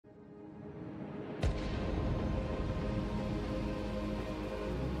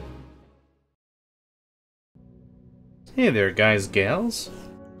Hey there, guys, gals,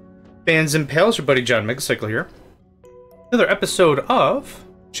 fans and pals. Your buddy JohnMegacycle here. Another episode of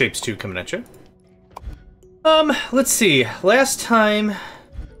Shapez 2 coming at you. Let's see. Last time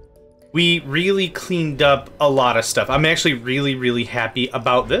we really cleaned up a lot of stuff. I'm actually really happy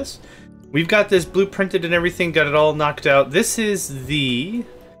about this. We've got this blueprinted and everything, got it all knocked out. This is the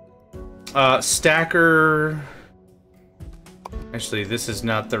stacker. Actually, this is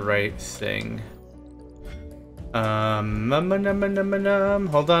not the right thing. Hold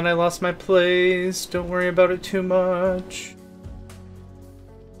on, I lost my place. Don't worry about it too much.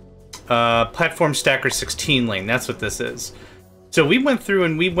 Platform stacker 16 lane, that's what this is. So we went through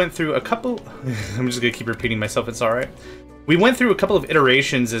a couple... I'm just gonna keep repeating myself, it's alright. We went through a couple of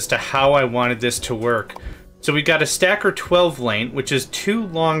iterations as to how I wanted this to work. So we got a stacker 12 lane, which is too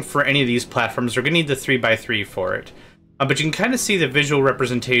long for any of these platforms. We're gonna need the 3x3 for it. But you can kind of see the visual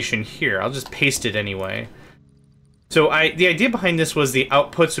representation here. I'll just paste it anyway. So the idea behind this was the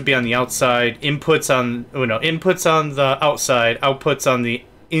outputs would be on the outside, inputs on the outside, outputs on the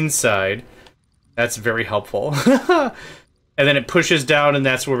inside. That's very helpful. And then it pushes down, and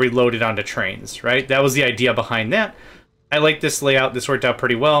that's where we load it onto trains, right? That was the idea behind that. I like this layout. This worked out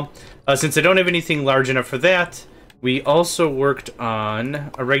pretty well. Since I don't have anything large enough for that, we also worked on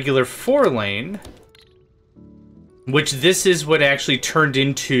a regular 4-lane, which this is what actually turned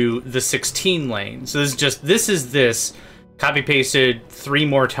into the 16 lane. So this is this copy pasted 3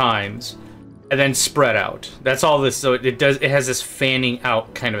 more times and then spread out. That's all this. So it has this fanning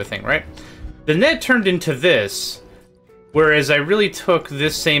out kind of a thing, right? Then that turned into this, whereas I really took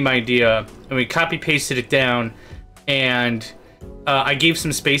this same idea and we copy pasted it down, and I gave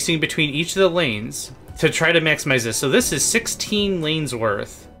some spacing between each of the lanes to try to maximize this. So this is 16 lanes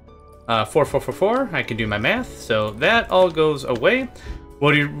worth. 4, 4, 4, 4. I can do my math, so that all goes away.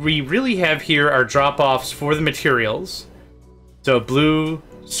 What we really have here are drop-offs for the materials. So blue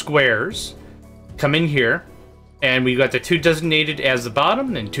squares come in here, and we got the 2 designated as the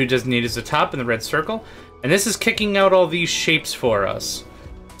bottom and 2 designated as the top in the red circle. And this is kicking out all these shapes for us.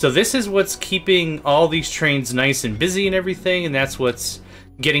 So this is what's keeping all these trains nice and busy and everything, and that's what's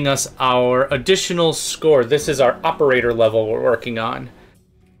getting us our additional score. This is our operator level we're working on.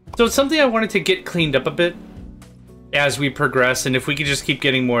 So it's something I wanted to get cleaned up a bit as we progress, and if we could just keep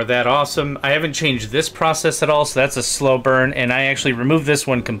getting more of that, awesome. I haven't changed this process at all, so that's a slow burn, and I actually removed this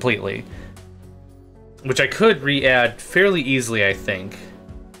one completely, which I could re-add fairly easily, I think.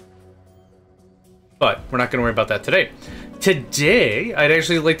 But we're not going to worry about that today. Today, I'd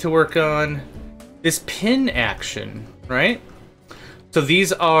actually like to work on this pin action, right? So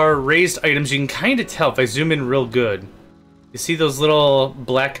these are raised items. You can kind of tell if I zoom in real good. You see those little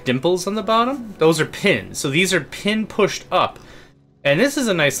black dimples on the bottom? Those are pins. So these are pin pushed up. And this is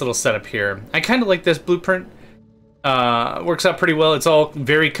a nice little setup here. I kind of like this blueprint. Works out pretty well. It's all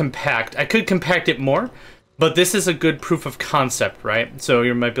very compact. I could compact it more, but this is a good proof of concept, right? So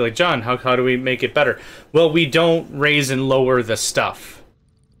you might be like, John, how do we make it better? Well, we don't raise and lower the stuff.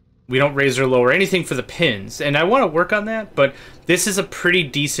 We don't raise or lower anything for the pins. And I want to work on that, but this is a pretty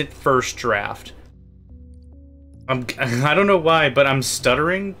decent first draft. I don't know why, but I'm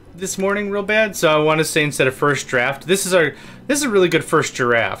stuttering this morning real bad, so I want to say instead of first draft, this is a really good first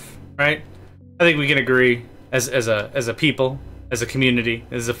giraffe, right? I think we can agree as a people, as a community,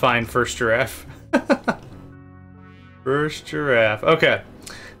 this is a fine first giraffe. First giraffe. Okay,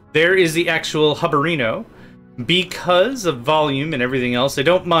 there is the actual hubbarino. Because of volume and everything else, I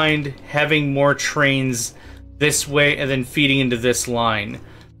don't mind having more trains this way and then feeding into this line.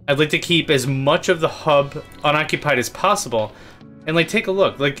 I'd like to keep as much of the hub unoccupied as possible. And, like, take a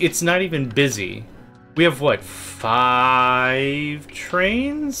look. Like, it's not even busy. We have, what, 5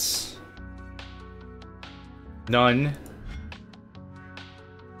 trains? None.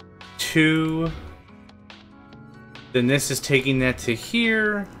 2. Then this is taking that to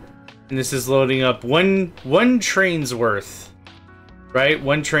here. And this is loading up one train's worth. Right?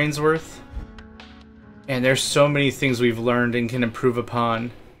 1 train's worth. And there's so many things we've learned and can improve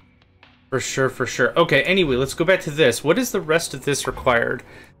upon. For sure, for sure. Okay, anyway, let's go back to this. What is the rest of this required?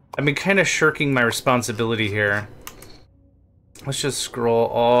 I've been kind of shirking my responsibility here. Let's just scroll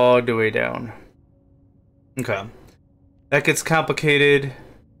all the way down. Okay. That gets complicated.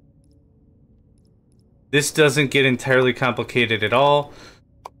 This doesn't get entirely complicated at all.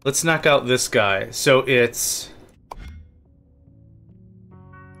 Let's knock out this guy. So it's...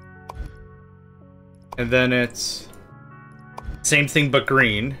 And then it's... Same thing but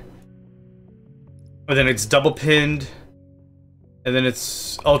green. And then it's double pinned, and then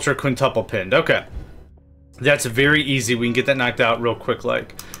it's ultra quintuple pinned. Okay. That's very easy. We can get that knocked out real quick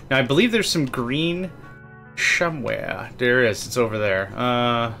like. Now, I believe there's some green Somewhere. There it is. It's over there.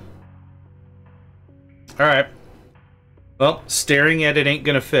 Alright. Well, staring at it ain't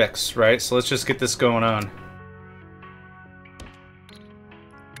gonna fix, right? So let's just get this going on.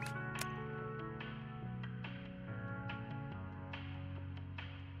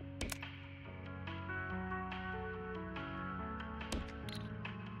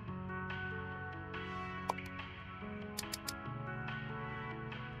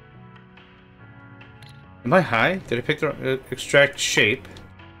 Am I high? Did I pick the extract shape?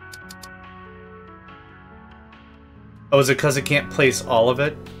 Oh, is it because it can't place all of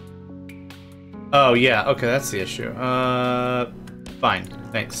it? Oh, yeah. Okay, that's the issue. Fine.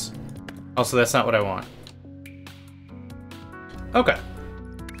 Thanks. Also, that's not what I want. Okay.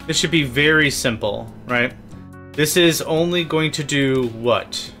 This should be very simple, right? This is only going to do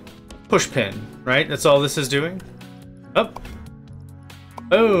what? Push pin, right? That's all this is doing? Up.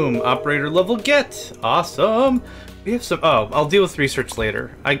 Boom! Operator level get! Awesome! We have some... Oh, I'll deal with research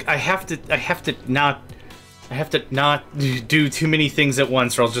later. I have to not do too many things at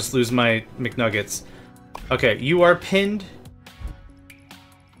once or I'll just lose my McNuggets. Okay, you are pinned.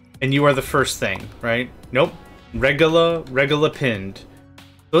 And you are the first thing, right? Nope. Regula pinned. So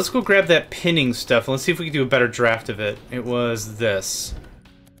let's go grab that pinning stuff and let's see if we can do a better draft of it. It was this.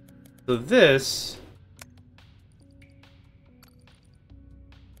 So this...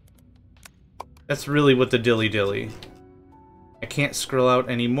 That's really what the dilly-dilly. I can't scroll out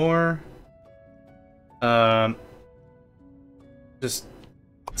anymore. Just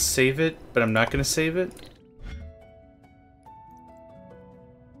save it, but I'm not gonna save it.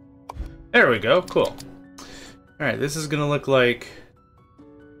 There we go, cool. Alright, this is gonna look like...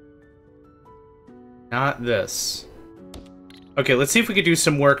 Not this. Okay, let's see if we could do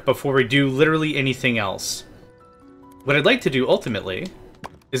some work before we do literally anything else. What I'd like to do, ultimately,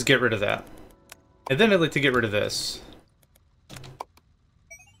 is get rid of that. And then I'd like to get rid of this.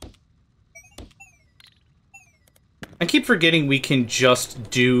 I keep forgetting we can just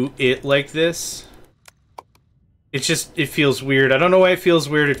do it like this. It's just, it feels weird. I don't know why it feels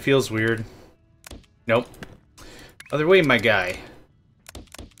weird. It feels weird. Nope. Other way, my guy.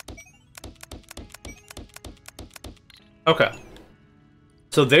 Okay.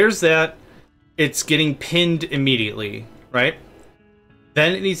 So there's that. It's getting pinned immediately, right?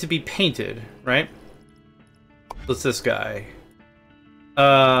 Then it needs to be painted, right? What's this guy?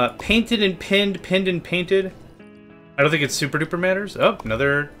 Painted and pinned, pinned and painted. I don't think it super duper matters. Oh,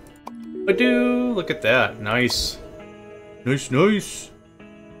 another Badoo. Look at that. Nice. Nice, nice.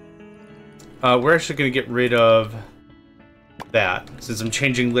 We're actually going to get rid of that, since I'm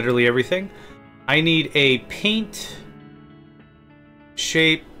changing literally everything. I need a paint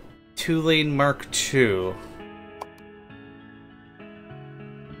shape 2-lane Mark II.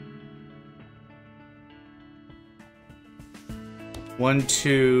 One,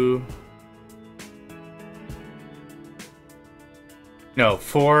 two... No,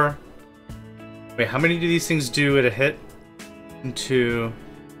 4. Wait, how many do these things do at a hit? 1, 2...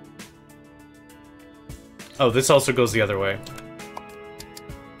 Oh, this also goes the other way.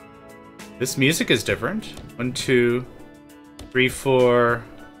 This music is different. 1, 2, 3, 4,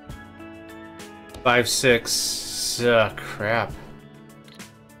 5, 6. Ugh, crap.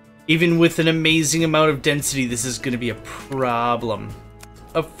 Even with an amazing amount of density, this is going to be a problem.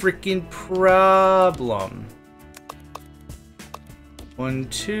 A freaking problem. 1,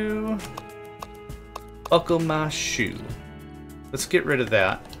 2. Buckle my shoe. Let's get rid of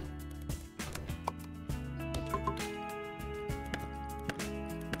that.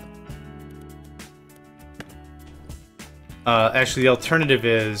 Actually, the alternative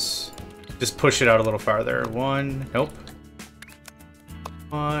is just push it out a little farther. 1. Nope.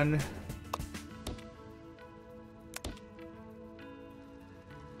 1.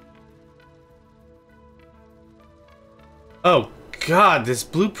 Oh God, this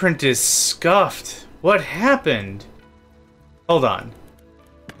blueprint is scuffed. What happened? Hold on.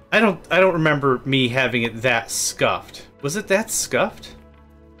 I don't remember me having it that scuffed. Was it that scuffed?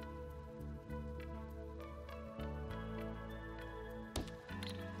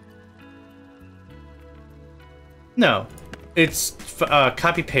 No. It's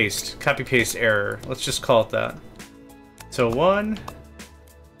copy-paste error. Let's just call it that. So 1.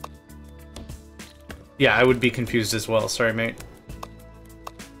 Yeah, I would be confused as well. Sorry, mate.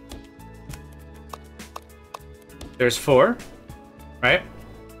 There's 4, right?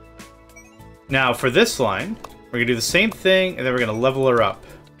 Now for this line, we're gonna do the same thing, and then we're gonna level her up.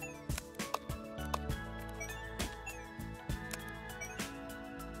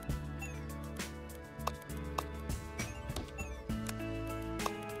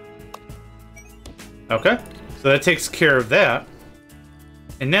 Okay, so that takes care of that.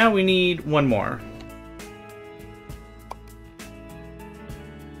 And now we need one more.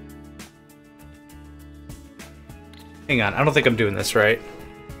 Hang on, I don't think I'm doing this right.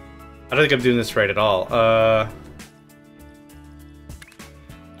 I don't think I'm doing this right at all.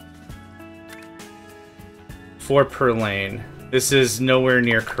 4 per lane. This is nowhere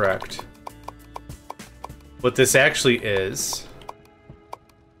near correct. What this actually is...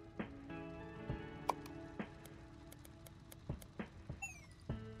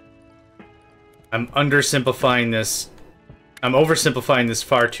 I'm undersimplifying this. I'm oversimplifying this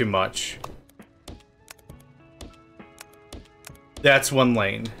far too much. That's 1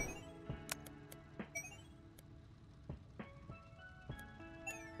 lane.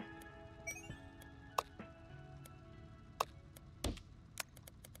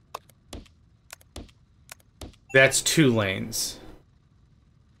 That's 2 lanes.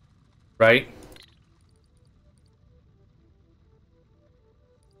 Right?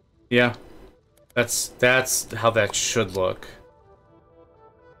 Yeah. That's how that should look.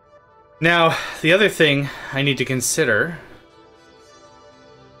 Now, the other thing I need to consider...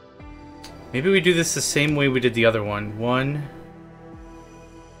 Maybe we do this the same way we did the other one. 1,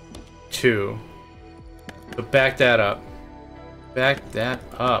 2. But back that up. Back that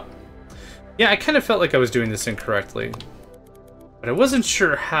up. Yeah, I kind of felt like I was doing this incorrectly. But I wasn't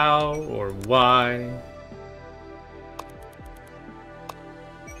sure how or why.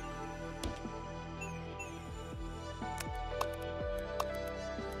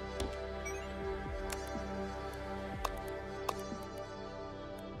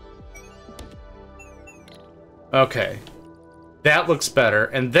 Okay. That looks better.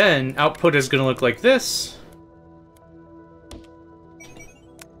 And then output is going to look like this.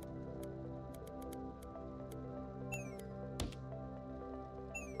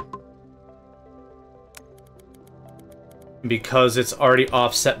 Because it's already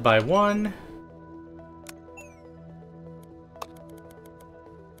offset by 1.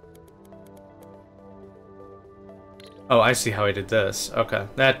 Oh, I see how I did this. Okay.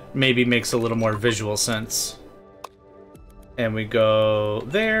 That maybe makes a little more visual sense. And we go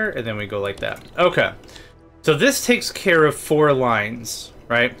there, and then we go like that. Okay. So this takes care of 4 lines,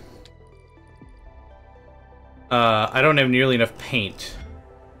 right? I don't have nearly enough paint.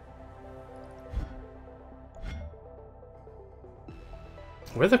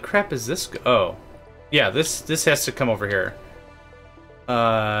 Where the crap is this go? Oh. Yeah, this has to come over here.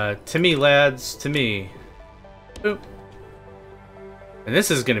 To me, lads. To me. Boop. And this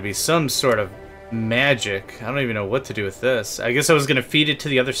is going to be some sort of magic. I don't even know what to do with this. I guess I was going to feed it to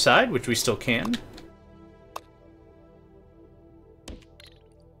the other side, which we still can.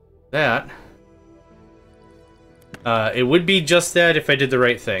 That. It would be just that if I did the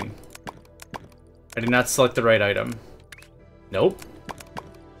right thing. I did not select the right item. Nope.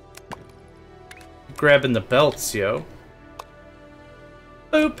 Grabbing the belts, yo.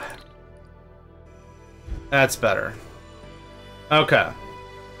 Boop. That's better. Okay.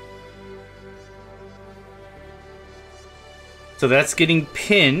 So that's getting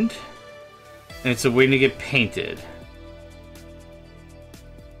pinned, and it's waiting to get painted.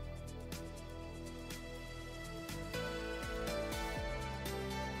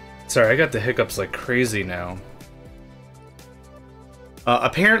 Sorry, I got the hiccups like crazy now.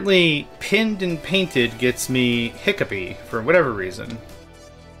 Apparently, pinned and painted gets me hiccupy for whatever reason.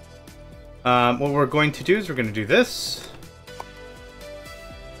 What we're going to do is we're going to do this.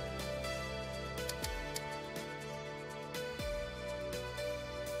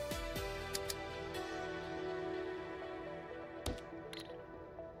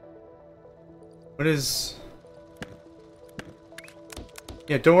 What is...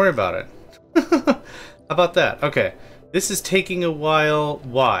 Yeah, don't worry about it. How about that? Okay. This is taking a while.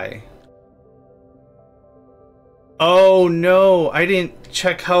 Why? Oh no, I didn't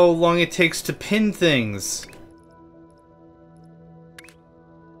check how long it takes to pin things.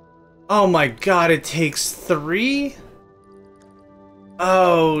 Oh my god, it takes 3?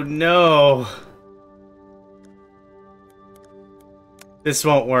 Oh no. This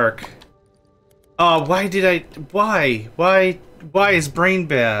won't work. Oh, why did I... Why? Why is brain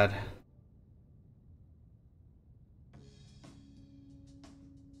bad?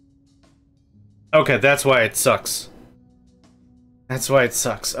 Okay, that's why it sucks. That's why it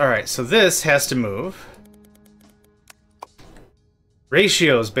sucks. Alright, so this has to move.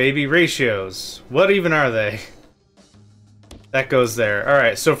 Ratios, baby, ratios. What even are they? That goes there.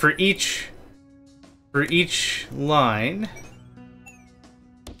 Alright, so for each line...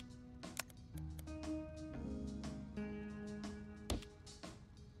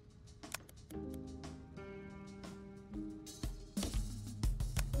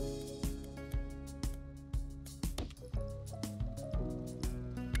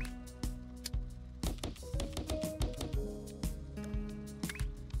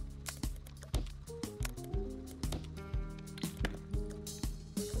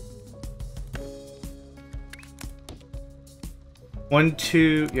 1,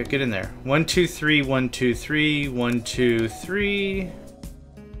 2, yeah, get in there. 1, 2, 3, 1, 2, 3, 1, 2, 3.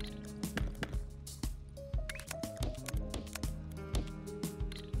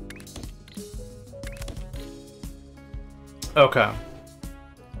 Okay.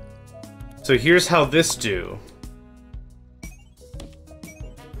 So here's how this do.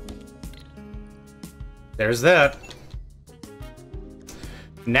 There's that.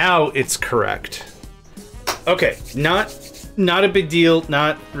 Now it's correct. Okay, not a big deal,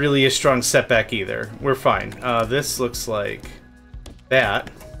 not really a strong setback either. We're fine. This looks like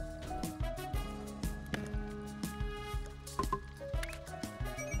that.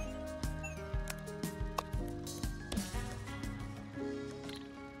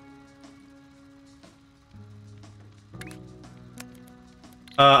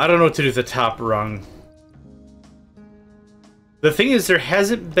 I don't know what to do with the top rung. The thing is, there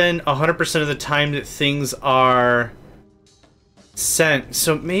hasn't been 100% of the time that things are sent.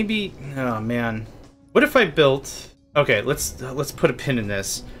 So maybe, oh man, what if I built? Okay, let's put a pin in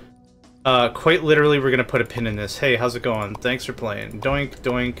this. Quite literally, we're gonna put a pin in this. Hey, how's it going? Thanks for playing. Doink,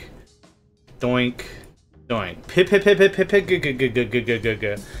 doink, doink, doink. Pip, pip, pip, pip, pip, pip.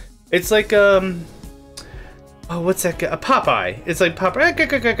 G. It's like oh, what's that? A Popeye. It's like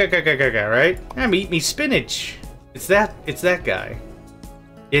Popeye. Right? I'm eating me spinach. It's that guy.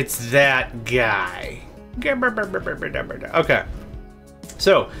 It's that guy. Okay.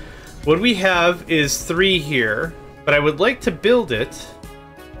 So, what we have is 3 here, but I would like to build it.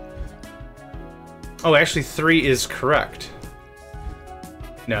 Oh, actually 3 is correct.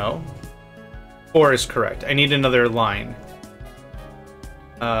 No. 4 is correct. I need another line.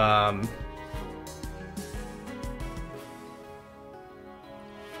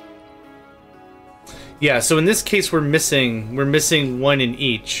 Yeah, so in this case we're missing 1 in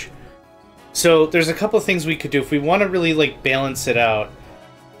each. So there's a couple of things we could do if we want to really like balance it out.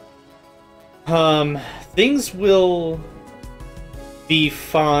 Things will be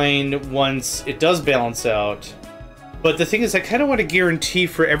fine once it does balance out. But the thing is, I kind of want to guarantee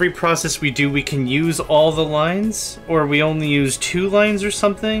for every process we do we can use all the lines, or we only use 2 lines or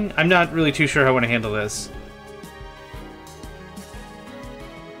something. I'm not really too sure how I want to handle this.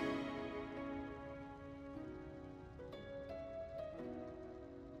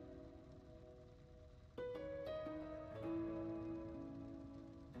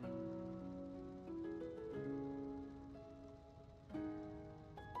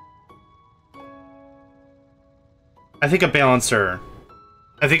 I think a balancer.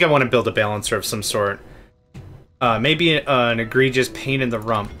 I think I want to build a balancer of some sort. Maybe an egregious pain in the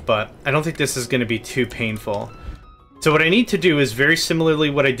rump, but I don't think this is going to be too painful. So what I need to do is very similarly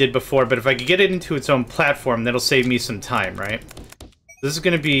what I did before, but if I could get it into its own platform, that'll save me some time, right? This is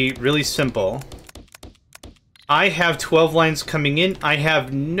going to be really simple. I have 12 lines coming in. I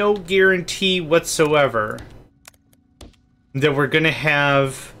have no guarantee whatsoever that we're going to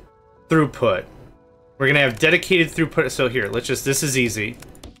have throughput. We're going to have dedicated throughput. So here, this is easy.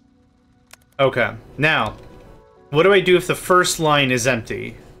 Okay, now, what do I do if the first line is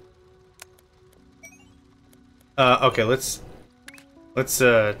empty? Okay, let's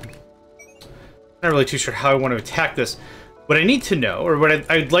not really too sure how I want to attack this. What I need to know, or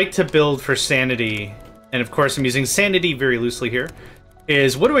what I'd like to build for sanity, and of course I'm using sanity very loosely here,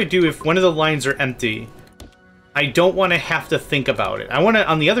 is what do I do if one of the lines are empty? I don't want to have to think about it. I want to,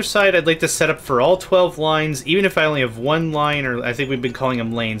 on the other side, I'd like to set up for all 12 lines, even if I only have 1 line, or I think we've been calling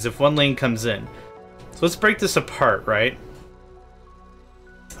them lanes, if 1 lane comes in. So let's break this apart, right?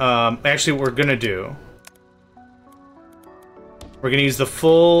 Actually, what we're gonna do, we're gonna use the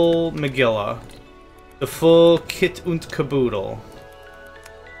full Megillah. The full kit und caboodle.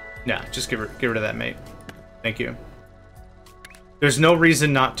 Nah, just get rid of that, mate. Thank you. There's no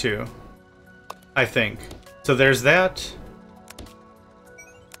reason not to, I think. So there's that.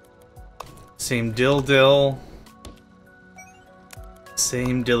 Same dill.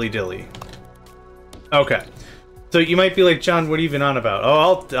 Same dilly. Okay. So you might be like, John, what are you even on about?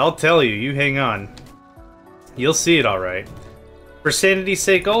 Oh, I'll tell you. You hang on. You'll see it all right. For sanity's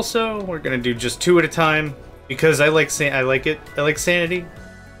sake also, we're going to do just 2 at a time because I like it. I like sanity.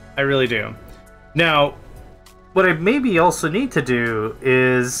 I really do. Now, what I maybe also need to do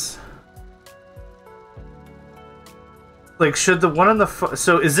is, like, should the one on the...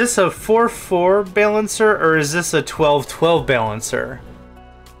 So is this a 4-4 balancer, or is this a 12-12 balancer?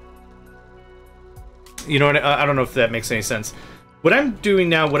 You know what? I don't know if that makes any sense. What I'm doing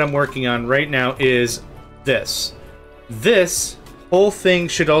now, what I'm working on right now is this. This whole thing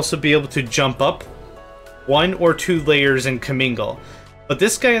should also be able to jump up 1 or 2 layers and commingle. But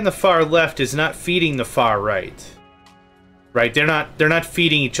this guy on the far left is not feeding the far right. right? They're not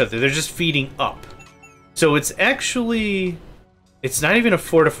feeding each other. They're just feeding up. So it's actually, it's not even a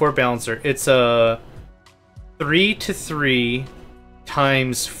 4-to-4 balancer. It's a 3-to-3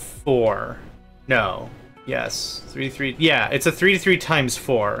 times 4. No. Yes. 3-3. Yeah, it's a 3-to-3 times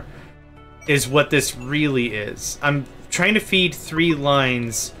 4 is what this really is. I'm trying to feed 3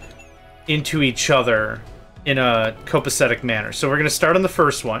 lines into each other in a copacetic manner. So we're going to start on the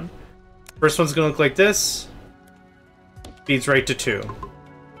first one. First one's going to look like this. Feeds right to 2.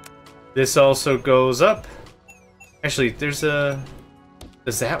 This also goes up. Actually, there's a...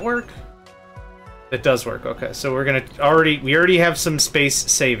 Does that work? That does work. Okay, so we're going to we already have some space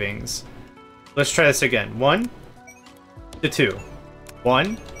savings. Let's try this again. 1 to 2.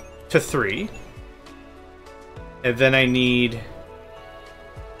 1 to 3. And then I need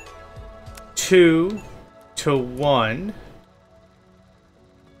 2 to 1.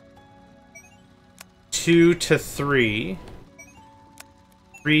 2 to 3.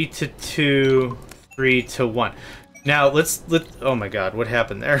 3 to 2. 3 to 1. Now let's oh my god, what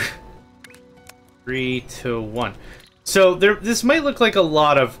happened there? 3 to 1. So this might look like a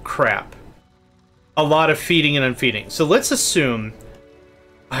lot of crap. A lot of feeding and unfeeding. So let's assume...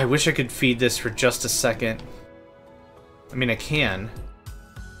 I wish I could feed this for just a second. I mean, I can.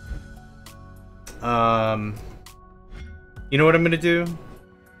 You know what I'm gonna do?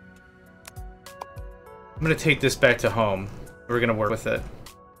 I'm gonna take this back to home. We're gonna work with it.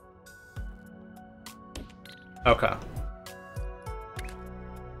 Okay.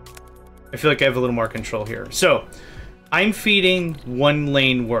 I feel like I have a little more control here. So, I'm feeding 1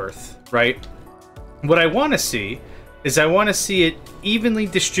 lane worth, right? What I want to see is I want to see it evenly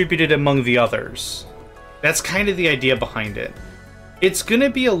distributed among the others. That's kind of the idea behind it. It's going to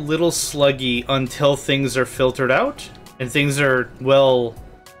be a little sluggy until things are filtered out and things are well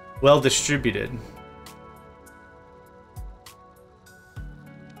distributed.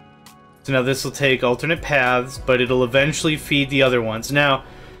 So now this will take alternate paths, but it'll eventually feed the other ones. Now,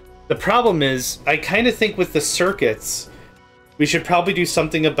 the problem is, I kind of think with the circuits, we should probably do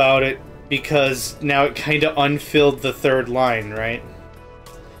something about it because now it kind of unfilled the 3rd line, right?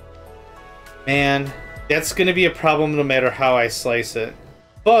 Man, that's going to be a problem no matter how I slice it.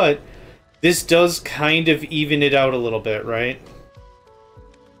 But this does kind of even it out a little bit, right?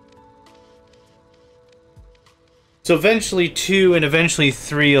 So eventually 2 and eventually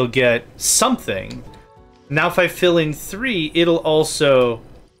 3 will get something. Now if I fill in 3, it'll also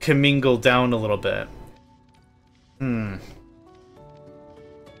commingle down a little bit.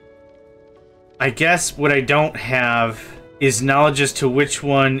 I guess what I don't have is knowledge as to which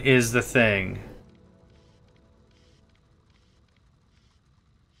one is the thing.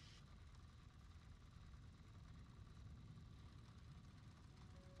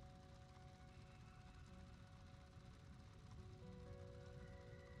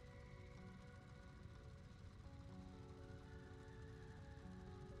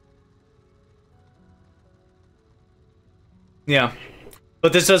 Yeah,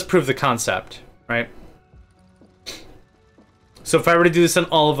 but this does prove the concept, right? So if I were to do this on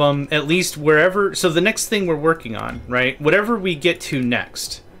all of them, at least wherever... So the next thing we're working on, right? Whatever we get to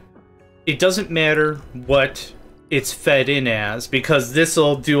next, it doesn't matter what it's fed in as, because this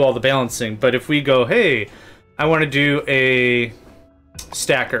will do all the balancing. But if we go, hey, I want to do a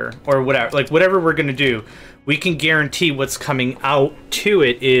stacker, or whatever, like whatever we're going to do, we can guarantee what's coming out to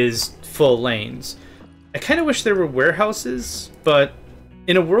it is full lanes. I kind of wish there were warehouses, but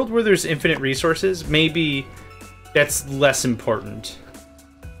in a world where there's infinite resources, maybe that's less important.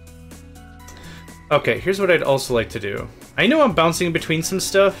 Okay, here's what I'd also like to do. I know I'm bouncing in between some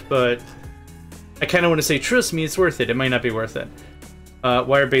stuff, but I kind of want to say, trust me, it's worth it. It might not be worth it.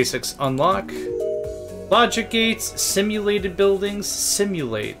 Wire basics unlock. Logic gates, simulated buildings,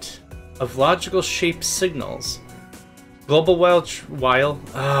 simulate of logical shape signals. Global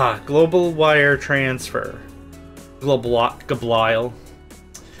global wire transfer. Global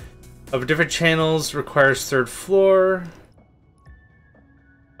of different channels requires 3rd floor.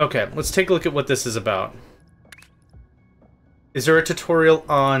 Okay, let's take a look at what this is about. Is there a tutorial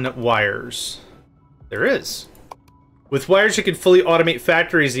on wires? There is. With wires, you can fully automate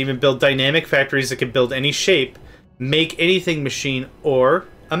factories, even build dynamic factories that can build any shape, make anything machine, or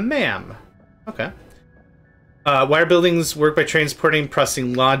a MAM. Okay. Wire buildings work by transporting and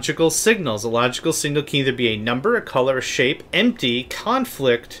processing logical signals. A logical signal can either be a number, a color, a shape, empty,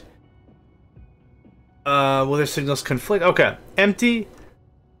 conflict. Will their signals conflict? Okay. Empty,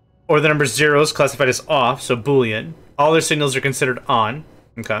 or the number 0 is classified as off, so Boolean. All their signals are considered on.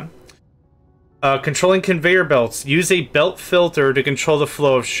 Okay. Controlling conveyor belts. Use a belt filter to control the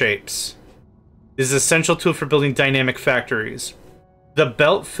flow of shapes. This is an essential tool for building dynamic factories. The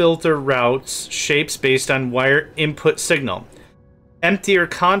belt filter routes shapes based on wire input signal. Empty or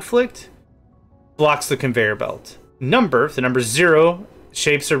conflict blocks the conveyor belt. Number, if the number is 0,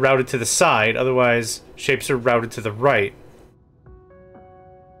 shapes are routed to the side, otherwise shapes are routed to the right.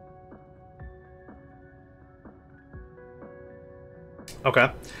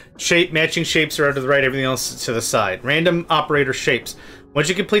 Okay. Matching shapes are out to the right, everything else to the side. Random operator shapes. Once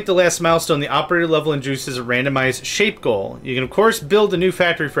you complete the last milestone, the operator level induces a randomized shape goal. You can, of course, build a new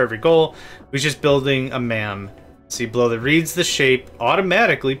factory for every goal. We're just building a MAM. See below that reads the shape,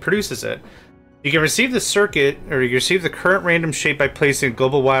 automatically produces it. You can receive the circuit, or you can receive the current random shape by placing a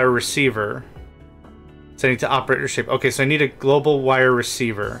global wire receiver. Setting to operator shape. Okay, so I need a global wire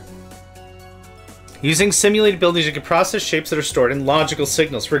receiver. Using simulated buildings, you can process shapes that are stored in logical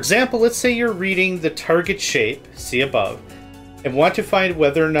signals. For example, let's say you're reading the target shape, see above, and want to find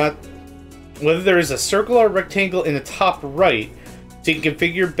whether there is a circle or rectangle in the top right, so you can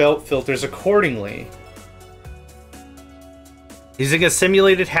configure belt filters accordingly. Using a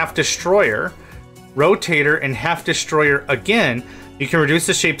simulated half destroyer, rotator, and half destroyer again, you can reduce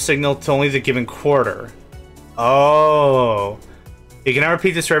the shape signal to only the given quarter. Oh. You can now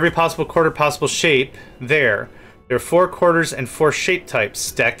repeat this for every possible quarter, possible shape. There are 4 quarters and 4 shape types.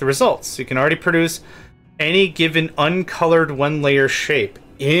 Stack the results. You can already produce any given uncolored 1-layer shape.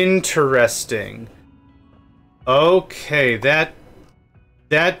 Interesting. Okay, that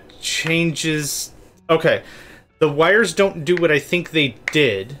changes. Okay, the wires don't do what I think they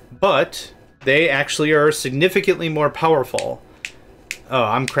did, but they actually are significantly more powerful. Oh,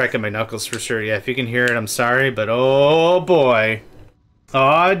 I'm cracking my knuckles for sure. Yeah, if you can hear it, I'm sorry, but oh boy.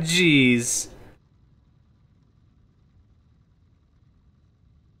 Aw, jeez.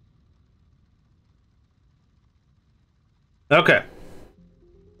 Okay.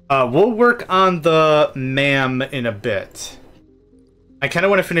 We'll work on the MAM in a bit. I kind of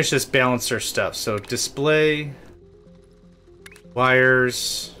want to finish this balancer stuff. So display,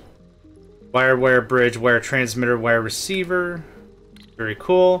 wires, wire bridge, wire transmitter, wire receiver. Very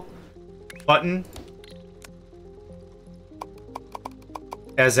cool. Button.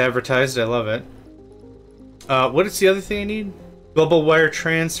 As advertised, I love it. What is the other thing I need? Global wire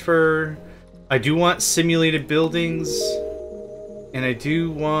transfer. I do want simulated buildings. And I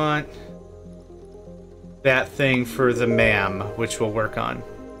do want that thing for the MAM, which we'll work on.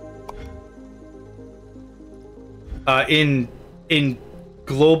 In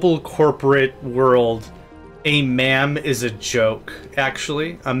global corporate world, a MAM is a joke,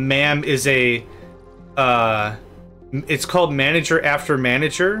 actually. A MAM is a... it's called manager after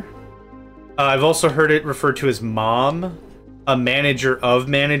manager. I've also heard it referred to as mom, a manager of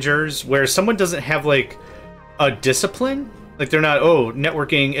managers, where someone doesn't have like a discipline. Like they're not, oh,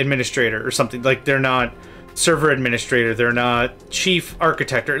 networking administrator or something. Like they're not server administrator. They're not chief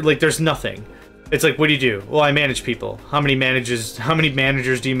architect, or like there's nothing. It's like, what do you do? Well, I manage people. How many managers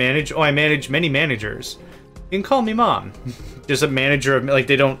do you manage? Oh, I manage many managers. You can call me mom. Just a manager of, like,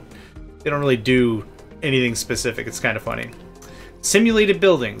 they don't really do anything specific. It's kind of funny. Simulated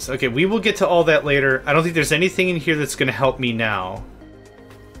buildings. Okay, we will get to all that later. I don't think there's anything in here that's going to help me now.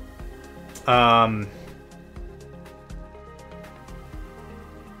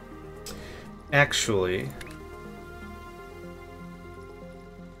 Actually...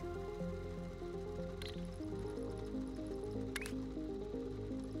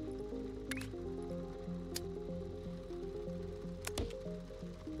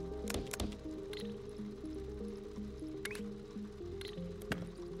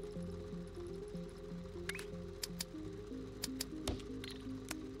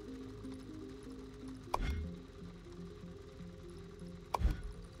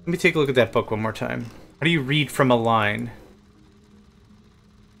 Let me take a look at that book one more time. How do you read from a line?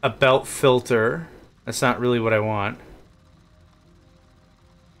 A belt filter. That's not really what I want.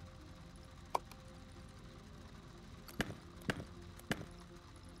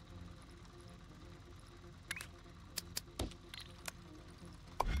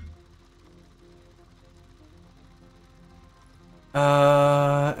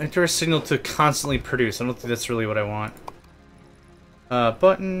 Enter a signal to constantly produce. I don't think that's really what I want.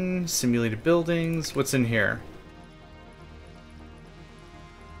 Button, simulated buildings. What's in here?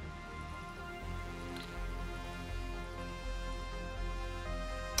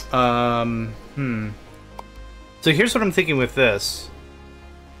 So here's what I'm thinking with this.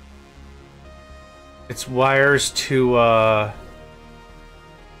 It's wires to,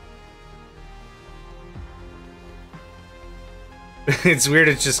 it's weird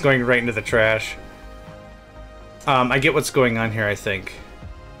it's just going right into the trash. I get what's going on here, I think.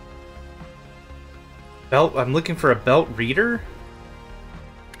 Belt. I'm looking for a belt reader.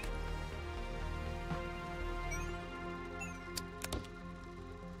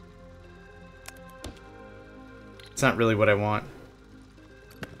 It's not really what I want.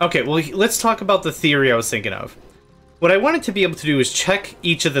 Okay, well, let's talk about the theory I was thinking of. What I wanted to be able to do is check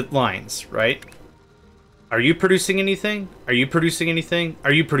each of the lines, right? Are you producing anything? Are you producing anything?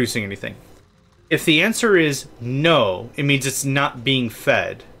 Are you producing anything? If the answer is no, it means it's not being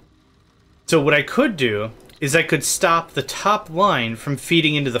fed. So what I could do is I could stop the top line from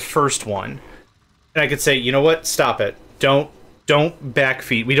feeding into the first one. And I could say, you know what? Stop it. Don't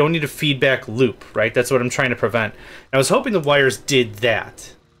backfeed. We don't need a feedback loop, right? That's what I'm trying to prevent. I was hoping the wires did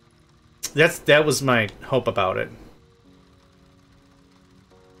that. That was my hope about it.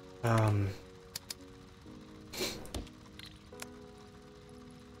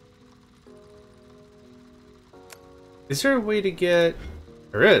 Is there a way to get...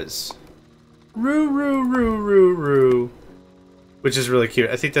 There is. Roo, roo, roo, roo, roo. Which is really cute.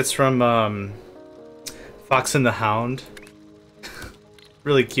 I think that's from Fox and the Hound.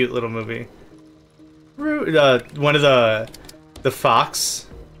 Really cute little movie. One of the fox,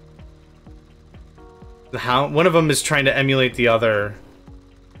 the hound. One of them is trying to emulate the other.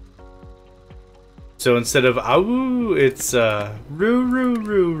 So instead of "ow," it's "roo roo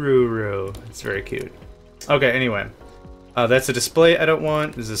roo roo roo." It's very cute. Okay. Anyway, that's a display I don't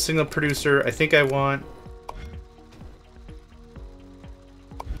want. This is a signal producer. I think I want.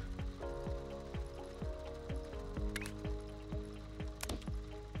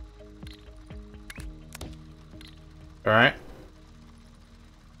 All right.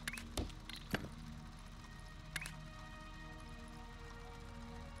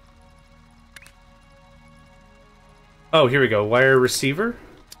 Oh, here we go. Wire receiver?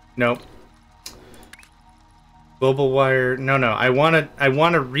 Nope. Global wire. No. I want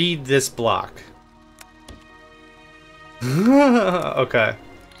to read this block. Okay.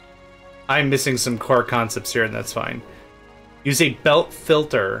 I'm missing some core concepts here, and that's fine. Use a belt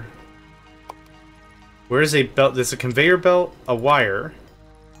filter. Where is a belt? There's a conveyor belt, a wire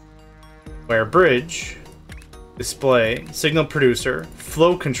bridge, display, signal producer,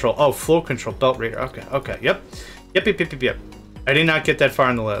 flow control. Oh, flow control, belt reader. Okay, yep. I did not get that far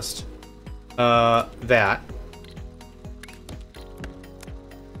on the list. That.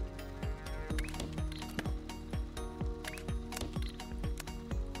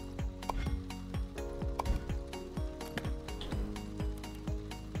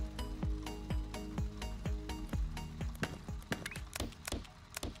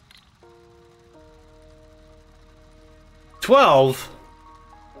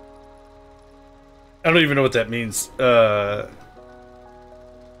 I don't even know what that means. Huh.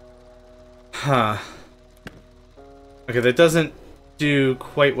 Okay, that doesn't do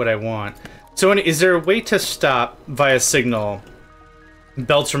quite what I want. So is there a way to stop via signal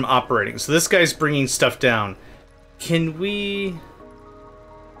belts from operating? So this guy's bringing stuff down. Can we...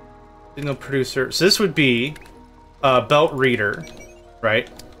 Signal producer. So this would be a belt reader, right?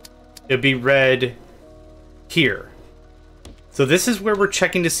 It'd be read here. So this is where we're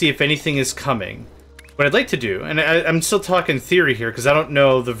checking to see if anything is coming. What I'd like to do, and I'm still talking theory here because I don't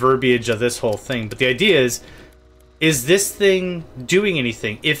know the verbiage of this whole thing, but the idea is this thing doing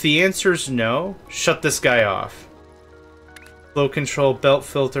anything? If the answer is no, shut this guy off. Flow control, belt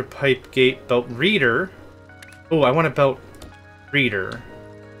filter, pipe gate, belt reader. Oh, I want a belt reader.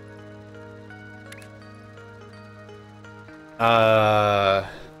 How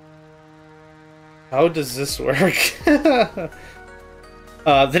does this work?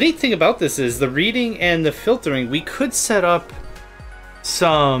 The neat thing about this is the reading and the filtering, we could set up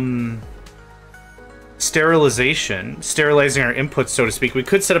some sterilizing our inputs, so to speak. We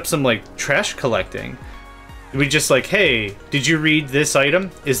could set up some, like, trash collecting. We just like, hey, did you read this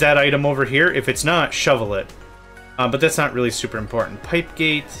item? Is that item over here? If it's not, shovel it. But that's not really super important. Pipe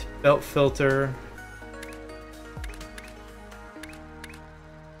gate, belt filter.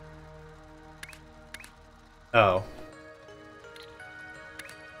 Oh.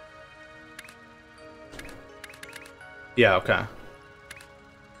 Yeah, okay.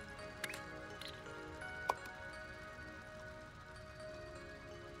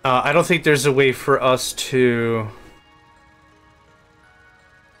 I don't think there's a way for us to...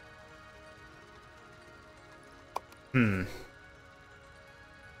 What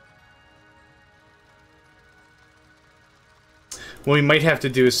we might have to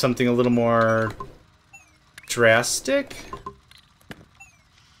do is something a little more drastic.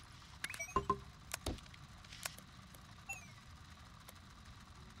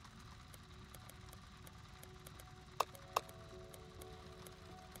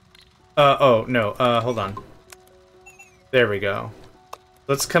 Oh, no, hold on. There we go.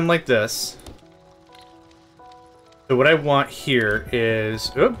 Let's come like this. So what I want here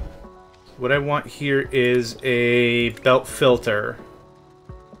is... Oop, what I want here is a belt filter.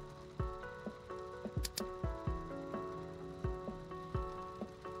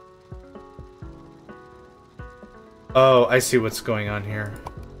 Oh, I see what's going on here.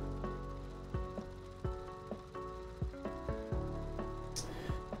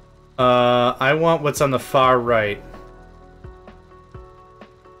 I want what's on the far right.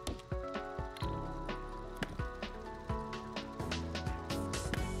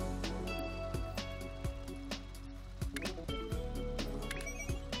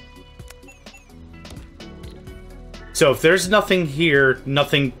 So if there's nothing here,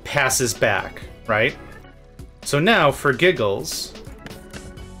 nothing passes back, right? So now, for giggles,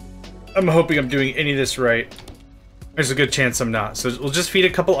 I'm hoping I'm doing any of this right. There's a good chance I'm not. So we'll just feed a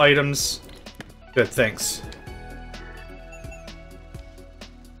couple items. Good, thanks.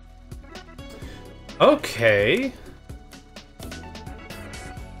 Okay.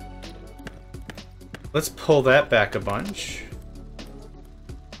 Let's pull that back a bunch.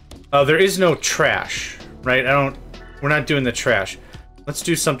 Oh, there is no trash, right? We're not doing the trash. Let's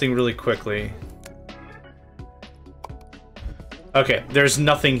do something really quickly. Okay, there's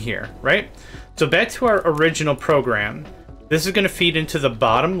nothing here, right? So back to our original program. This is going to feed into the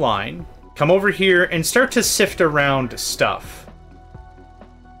bottom line. Come over here and start to sift around stuff.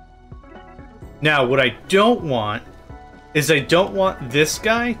 Now, what I don't want is I don't want this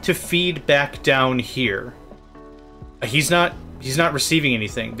guy to feed back down here. He's not receiving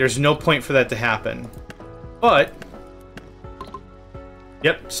anything. There's no point for that to happen. But,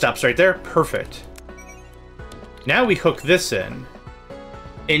 yep, stops right there. Perfect. Now we hook this in.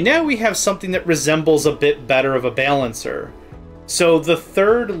 And now we have something that resembles a bit better of a balancer. So the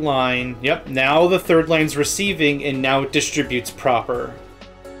third line, yep, now the third line's receiving and now it distributes proper.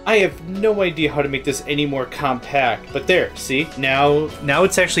 I have no idea how to make this any more compact, but there, see? Now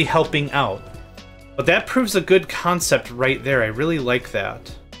it's actually helping out. But that proves a good concept right there. I really like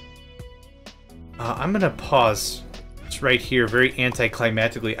that. I'm gonna pause. It's right here, very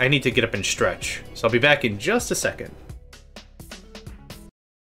anticlimactically. I need to get up and stretch. So I'll be back in just a second.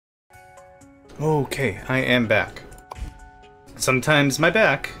 Okay, I am back. Sometimes my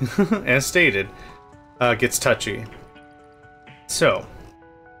back, as stated, gets touchy. So,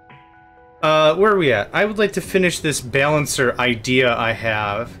 where are we at? I would like to finish this balancer idea I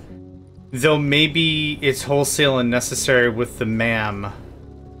have, though maybe it's wholesale unnecessary with the MAM.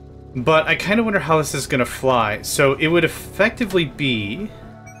 But I kind of wonder how this is going to fly. So it would effectively be...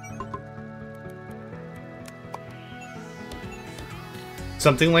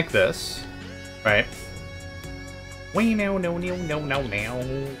 something like this, right? And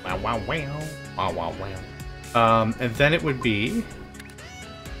then it would be...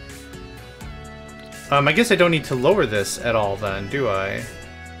 I guess I don't need to lower this at all then, do I?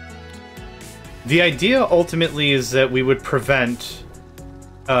 The idea ultimately is that we would prevent...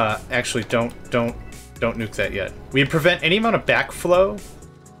 actually, don't nuke that yet. We prevent any amount of backflow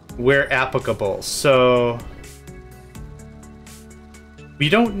where applicable. So we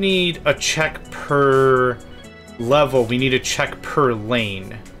don't need a check per level. We need a check per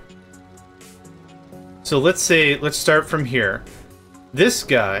lane. So let's start from here. This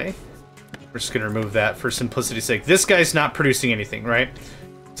guy, we're just gonna remove that for simplicity's sake. This guy's not producing anything, right?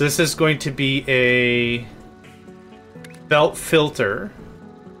 So this is going to be a belt filter.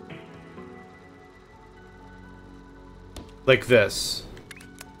 Like this.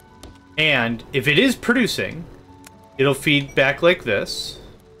 And if it is producing, it'll feed back like this.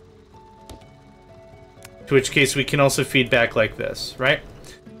 To which case we can also feed back like this, right?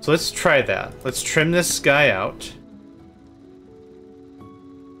 So let's try that. Let's trim this guy out.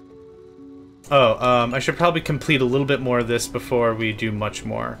 Oh, I should probably complete a little bit more of this before we do much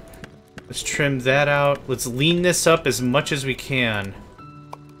more. Let's trim that out. Let's lean this up as much as we can.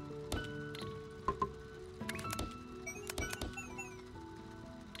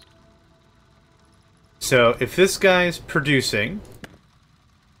 So if this guy's producing,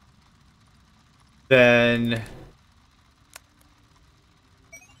 then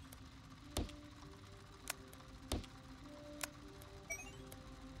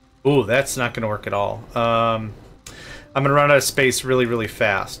ooh, that's not going to work at all. I'm going to run out of space really, really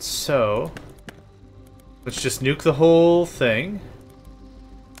fast. So let's just nuke the whole thing.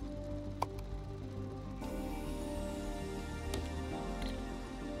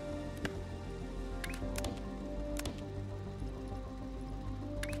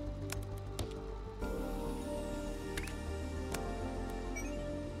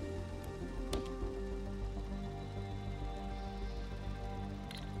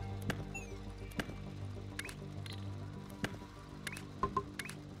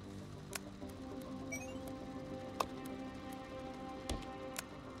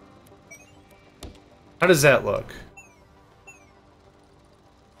 How does that look?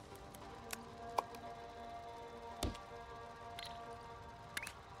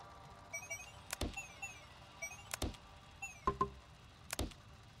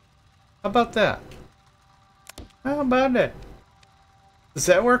 How about that? How about it? Does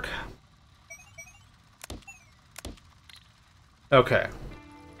that work? Okay.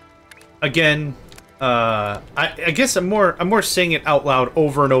 Again, I guess I'm more saying it out loud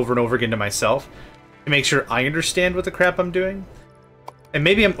over and over and over again to myself to make sure I understand what the crap I'm doing. And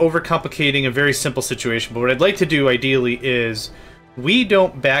maybe I'm overcomplicating a very simple situation, but what I'd like to do ideally is we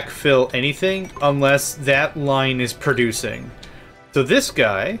don't backfill anything unless that line is producing. So this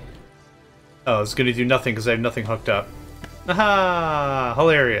guy, oh, it's going to do nothing because I have nothing hooked up. Aha!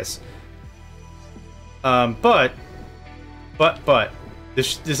 Hilarious. But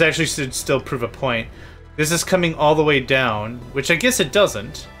this actually should still prove a point. This is coming all the way down, which I guess it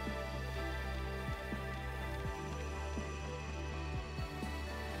doesn't.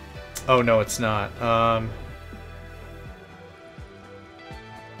 Oh no, it's not.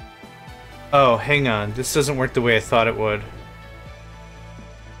 Oh, hang on. This doesn't work the way I thought it would.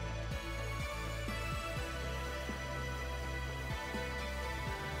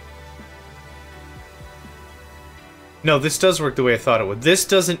 No, this does work the way I thought it would. This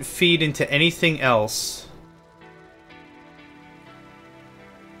doesn't feed into anything else.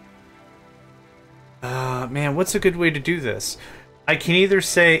 Man, what's a good way to do this? I can either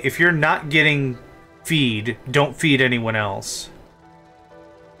say, if you're not getting feed, don't feed anyone else.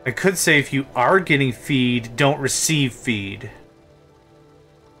 I could say, if you are getting feed, don't receive feed.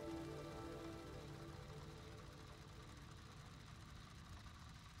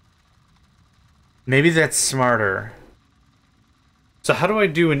 Maybe that's smarter. So how do I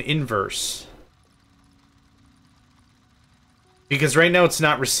do an inverse? Because right now it's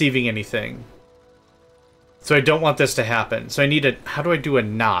not receiving anything. So I don't want this to happen. So I need a... How do I do a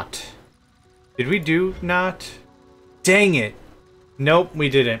not? Did we do not? Dang it. Nope, we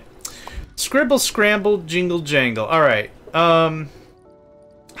didn't. Scribble, scramble, jingle, jangle. Alright. How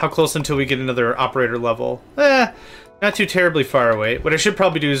close until we get another operator level? Not too terribly far away. What I should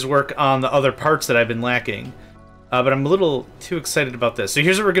probably do is work on the other parts that I've been lacking. But I'm a little too excited about this. So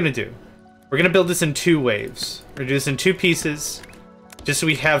here's what we're going to do. We're going to build this in 2 waves. We're going to do this in 2 pieces, just so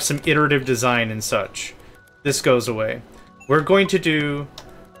we have some iterative design and such. This goes away. We're going to do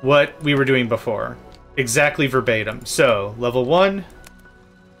what we were doing before. Exactly verbatim. So, level 1.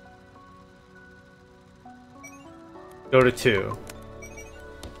 Go to 2.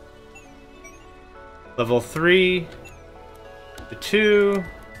 Level 3. To 2.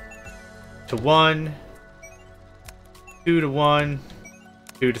 To 1. 2 to 1.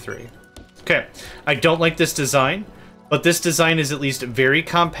 2 to 3. Okay. I don't like this design. But this design is at least very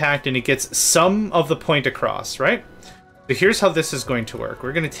compact and it gets some of the point across, right? So here's how this is going to work.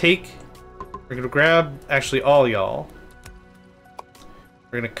 We're going to grab actually all y'all.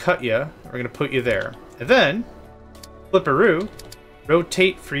 We're going to cut you. We're going to put you there. And then, flipperoo,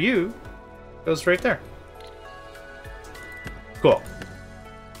 rotate for you, goes right there. Cool.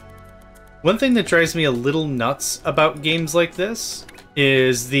 One thing that drives me a little nuts about games like this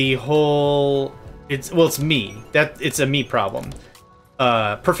is the whole... It's me. It's a me problem.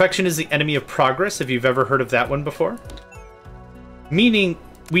 Perfection is the enemy of progress, if you've ever heard of that one before. Meaning,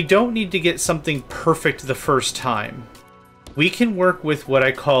 we don't need to get something perfect the first time. We can work with what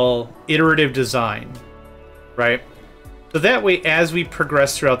I call iterative design, right? So that way, as we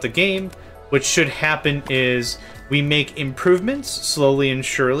progress throughout the game, what should happen is we make improvements, slowly and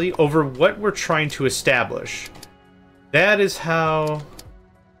surely, over what we're trying to establish. That is how...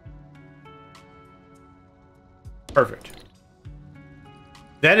 Perfect.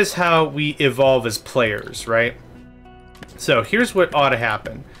 That is how we evolve as players, right? So here's what ought to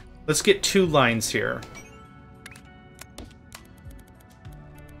happen. Let's get 2 lines here.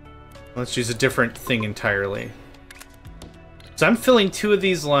 Let's use a different thing entirely. So I'm filling 2 of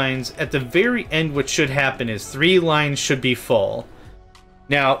these lines. At the very end, what should happen is 3 lines should be full.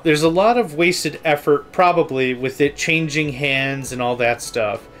 Now, there's a lot of wasted effort, probably, with it changing hands and all that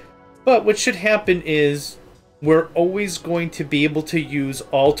stuff. But what should happen is... we're always going to be able to use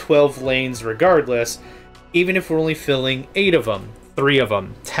all 12 lanes regardless, even if we're only filling 8 of them, 3 of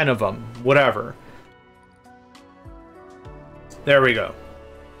them, 10 of them, whatever. There we go.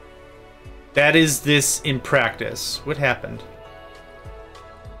 That is this in practice. What happened?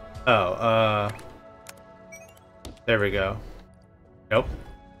 Oh, there we go. Nope.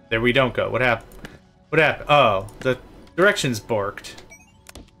 There we don't go. What happened? What happened? Oh, the directions borked.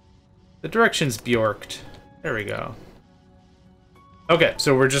 The directions bjorked. There we go. Okay,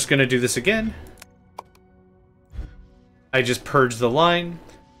 so we're just gonna do this again. I just purge the line.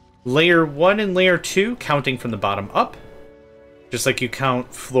 Layer 1 and layer 2, counting from the bottom up. Just like you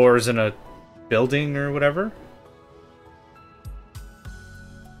count floors in a building or whatever.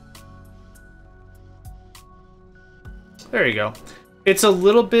 There you go. It's a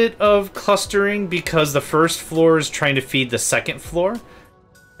little bit of clustering because the first floor is trying to feed the second floor.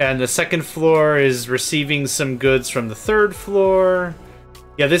 And the second floor is receiving some goods from the third floor.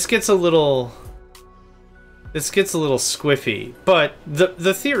 Yeah, this gets a little squiffy, but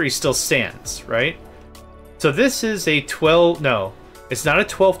the theory still stands, right? So this is a 12, no, it's not a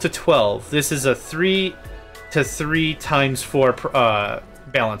 12 to 12. This is a 3 to 3 times 4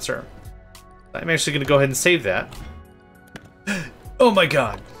 balancer. I'm actually going to go ahead and save that. Oh my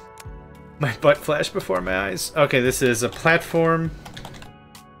god. My butt flashed before my eyes. Okay, this is a platform.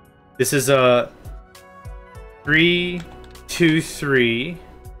 This is a 3, 2, 3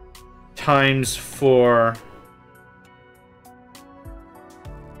 times 4.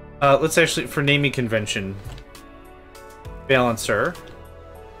 Let's actually, for naming convention, balancer,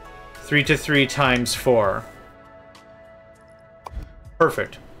 3 to 3 times 4.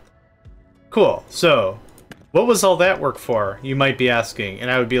 Perfect. Cool. So, what was all that work for, you might be asking?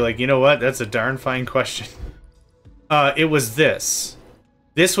 And I would be like, you know what? That's a darn fine question. It was this.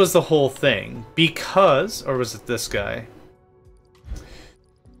 This was the whole thing. Because, or was it this guy?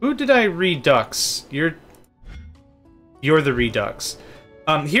 Who did I redux? You're the redux.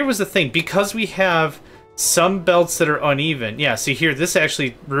 Here was the thing. Because we have some belts that are uneven. Yeah, see here, this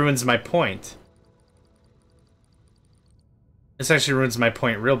actually ruins my point. This actually ruins my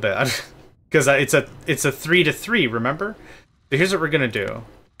point real bad. Because it's a 3 to 3, remember? So here's what we're gonna do.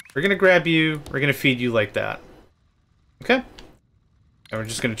 We're gonna grab you, we're gonna feed you like that. Okay? And we're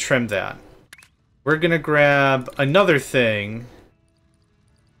just gonna trim that. We're gonna grab another thing.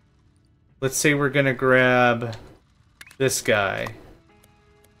 Let's say we're gonna grab this guy.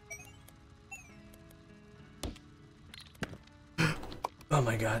 Oh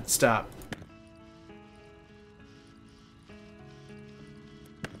my god, stop.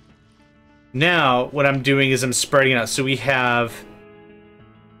 Now, what I'm doing is I'm spreading it out. So we have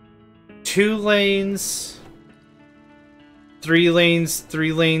 2 lanes, 3 lanes,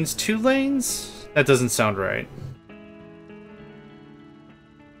 3 lanes, 2 lanes? That doesn't sound right.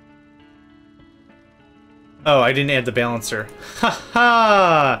 Oh, I didn't add the balancer. Ha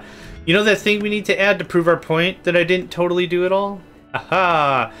ha! You know that thing we need to add to prove our point that I didn't totally do at all?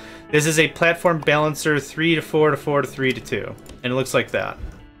 Aha! This is a platform balancer 3 to 4 to 4 to 3 to 2. And it looks like that.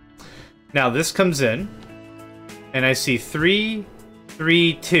 Now this comes in, and I see 3,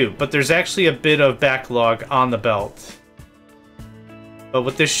 3, 2, but there's actually a bit of backlog on the belt. But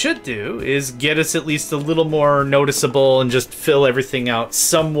what this should do is get us at least a little more noticeable and just fill everything out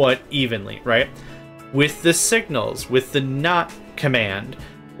somewhat evenly, right? With the signals, with the not command,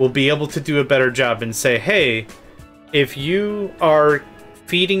 we'll be able to do a better job and say, hey, if you are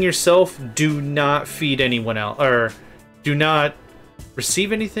feeding yourself, do not feed anyone else, or do not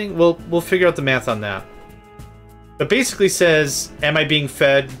receive anything? We'll figure out the math on that. But basically says, am I being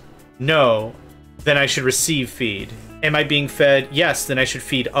fed? No. Then I should receive feed. Am I being fed? Yes, then I should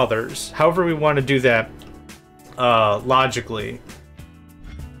feed others. However we want to do that logically,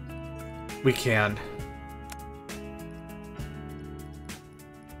 we can.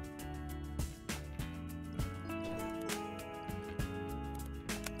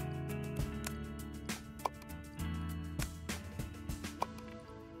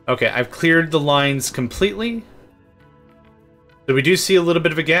 Okay, I've cleared the lines completely. So we do see a little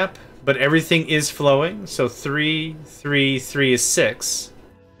bit of a gap, but everything is flowing. So 3, 3, 3 is 6.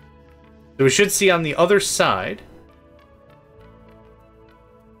 So we should see on the other side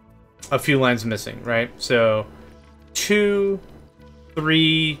a few lines missing, right? So 2,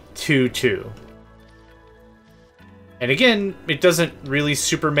 3, 2, 2. And again, it doesn't really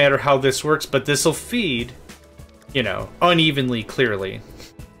super matter how this works, but this will feed, you know, unevenly, clearly.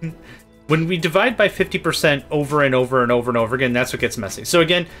 When we divide by 50% over and over and over and over again, that's what gets messy. So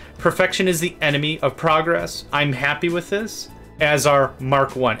again, perfection is the enemy of progress. I'm happy with this as our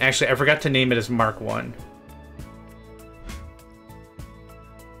Mark 1. Actually, I forgot to name it as Mark 1.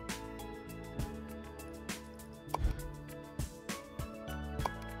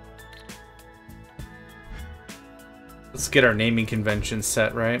 Let's get our naming convention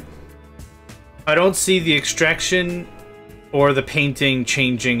set, right? I don't see the extraction or the painting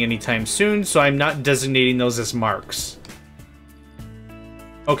changing anytime soon, so I'm not designating those as marks.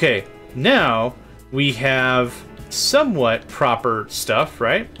 Okay, now we have somewhat proper stuff,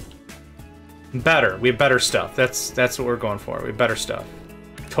 right? Better. We have better stuff. That's what we're going for. We have better stuff.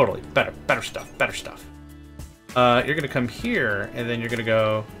 Totally. Better stuff. Better stuff. You're gonna come here, and then you're gonna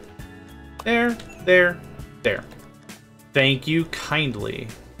go there, there, there. Thank you kindly.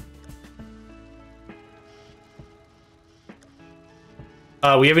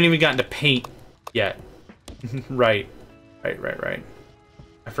 We haven't even gotten to paint yet. Right. Right.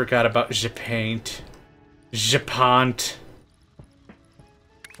 I forgot about Japaint. Japant.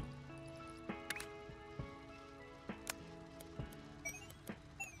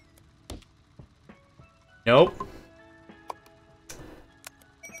 Nope.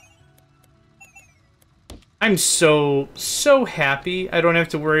 I'm so happy I don't have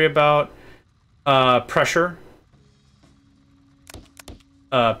to worry about pressure.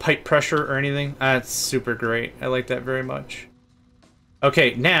 Pipe pressure or anything. That's super great. I like that very much.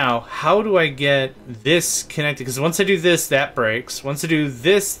 Okay, now, how do I get this connected? Because once I do this, that breaks. Once I do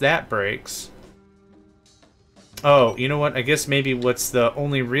this, that breaks. Oh, you know what? I guess maybe what's the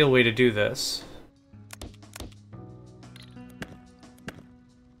only real way to do this?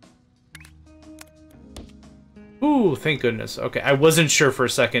 Ooh, thank goodness. Okay, I wasn't sure for a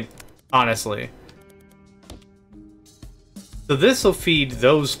second, honestly. So this will feed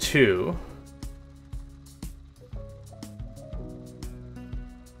those two.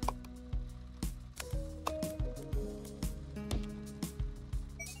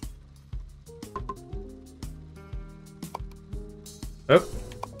 Oh.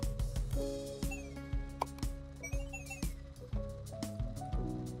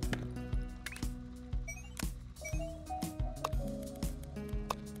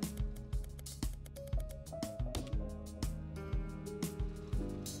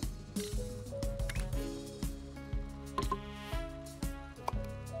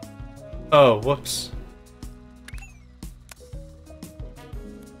 Oh, whoops.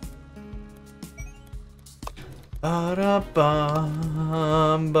 Ba-da-bum,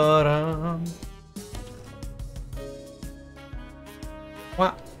 ba-dum.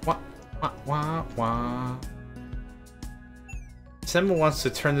 Wah, wah, wah, wah, wah. Someone wants to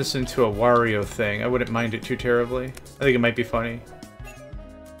turn this into a Wario thing. I wouldn't mind it too terribly. I think it might be funny.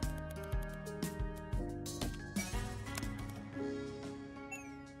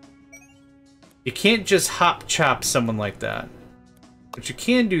 You can't just hop chop someone like that. What you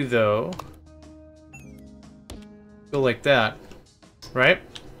can do though, go like that, right?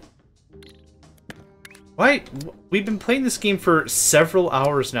 Why? We've been playing this game for several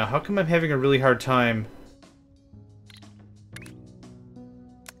hours now. How come I'm having a really hard time?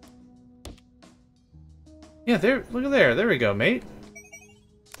 Yeah, there, look at there. There we go, mate.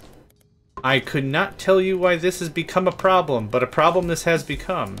 I could not tell you why this has become a problem, but a problem this has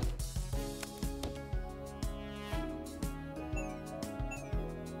become.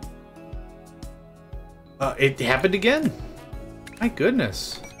 It happened again. My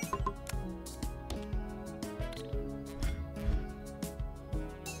goodness.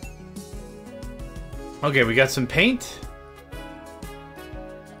 Okay, we got some paint.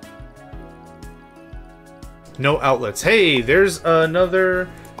 No outlets. Hey, there's another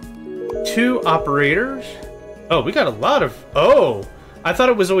 2 operators. Oh, we got a lot of... Oh! I thought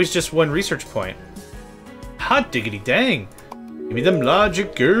it was always just 1 research point. Hot diggity dang. Give me them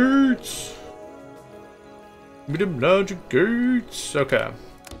logic gates. Give me them logic gates. Okay.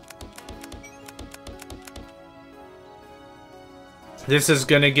 This is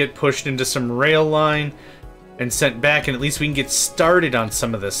gonna get pushed into some rail line and sent back, and at least we can get started on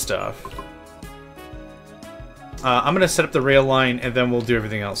some of this stuff. I'm gonna set up the rail line, and then we'll do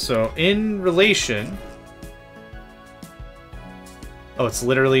everything else. So, in relation... Oh, it's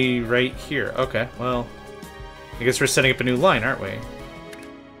literally right here. Okay, well... I guess we're setting up a new line, aren't we?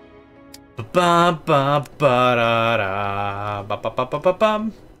 Ba-ba-ba-da-da,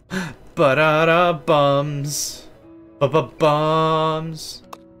 ba-ba-ba-ba-bum. Ba-da-da-bums. Ba-ba-bums.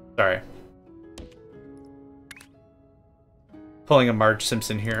 Sorry. Pulling a Marge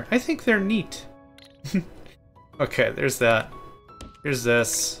Simpson here. I think they're neat. Okay, there's that. Here's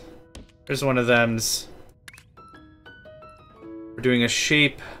this. There's one of them's. We're doing a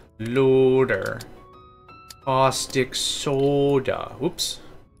shape loader. Caustic soda. Oops.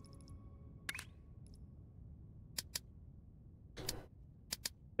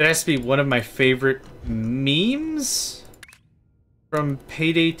 That has to be one of my favorite memes from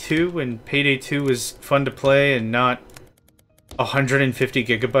Payday 2, and Payday 2 was fun to play and not 150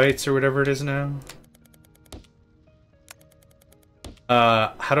 gigabytes or whatever it is now.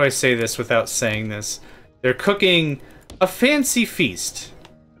 How do I say this without saying this? They're cooking a fancy feast.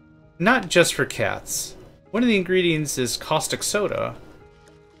 Not just for cats. One of the ingredients is caustic soda.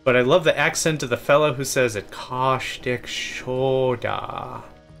 But I love the accent of the fellow who says it. Caustic soda.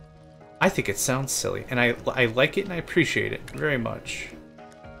 I think it sounds silly, and I like it and I appreciate it very much.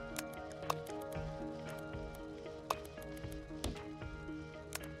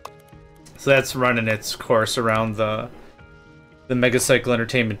 So that's running its course around the Megacycle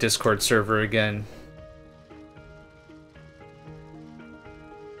Entertainment Discord server again.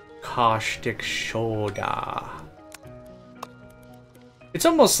 Caustic Soda. It's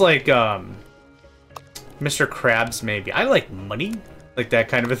almost like Mr. Krabs, maybe. I like money. Like that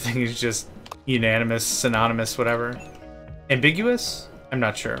kind of a thing is just unanimous, synonymous, whatever. Ambiguous? I'm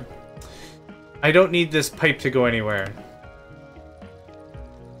not sure. I don't need this pipe to go anywhere.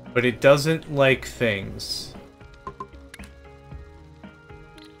 But it doesn't like things.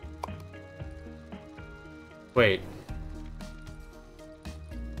 Wait.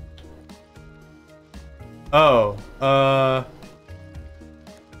 Oh,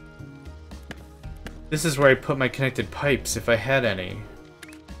 this is where I put my connected pipes, if I had any.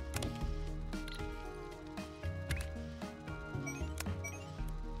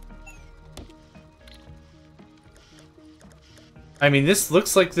 I mean, this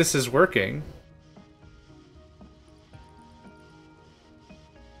looks like this is working.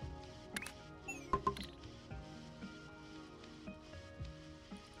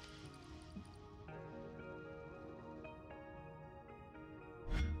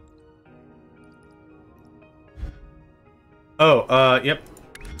 Oh, yep.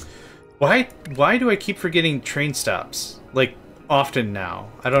 Why do I keep forgetting train stops? Like, often now.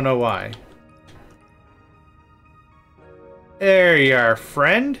 I don't know why. There you are,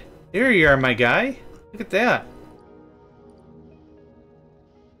 friend. There you are, my guy. Look at that.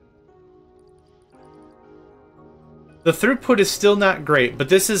 The throughput is still not great, but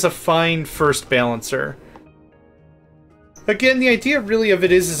this is a fine first balancer. Again, the idea really of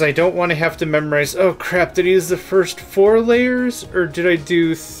it is I don't want to have to memorize, oh crap, did I use the first 4 layers? Or did I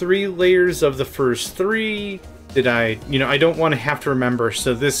do 3 layers of the first 3? Did I, you know, I don't want to have to remember,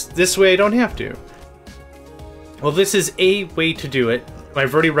 so this way I don't have to. Well, this is a way to do it.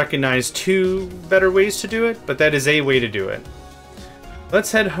 I've already recognized 2 better ways to do it, but that is a way to do it.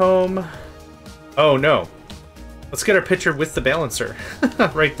 Let's head home. Oh no. Let's get our picture with the balancer.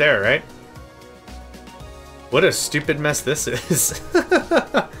 Right there, right? What a stupid mess this is.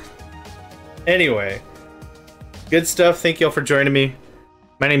 Anyway, good stuff. Thank you all for joining me.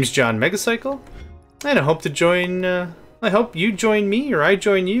 My name is JohnMegacycle, and I hope to join. I hope you join me or I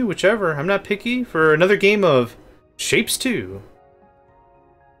join you, whichever. I'm not picky, for another game of Shapez 2.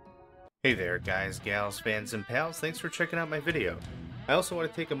 Hey there, guys, gals, fans, and pals. Thanks for checking out my video. I also want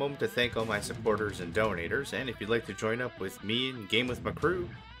to take a moment to thank all my supporters and donators, and if you'd like to join up with me and game with my crew,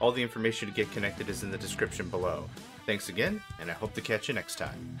 all the information to get connected is in the description below. Thanks again, and I hope to catch you next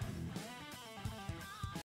time.